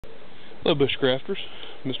Hello bushcrafters,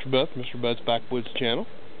 Mr. Buff, Mr. Bud's Backwoods channel,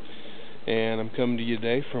 and I'm coming to you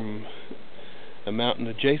today from a mountain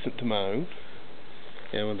adjacent to my own.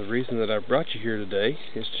 And the reason that I brought you here today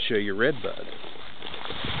is to show you Redbud.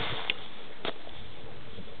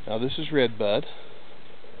 Now this is Redbud,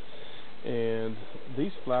 and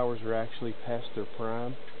these flowers are actually past their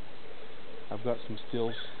prime. I've got some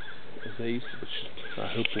stills of these, which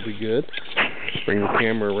I hope will be good. Bring the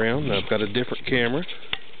camera around. Now I've got a different camera,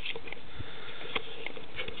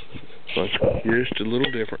 so just a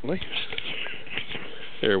little differently.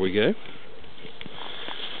 There we go.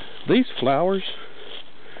 These flowers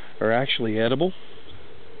are actually edible.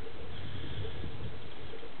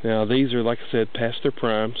 Now these are, like I said, past their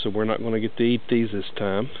prime, so we're not going to get to eat these this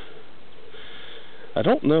time. I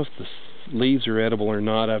don't know if the leaves are edible or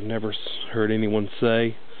not. I've never heard anyone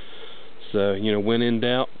say. So, you know, when in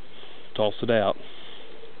doubt, toss it out.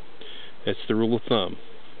 That's the rule of thumb.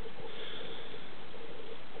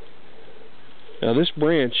 Now this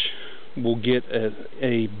branch will get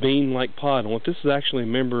a bean-like pod on it. This is actually a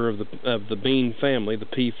member of the bean family, the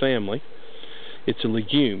pea family. It's a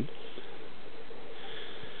legume,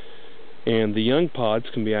 and the young pods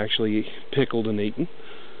can be actually pickled and eaten.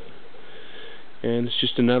 And it's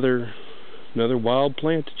just another wild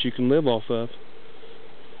plant that you can live off of.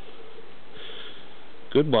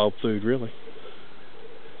 Good wild food, really.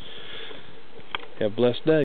 Have a blessed day.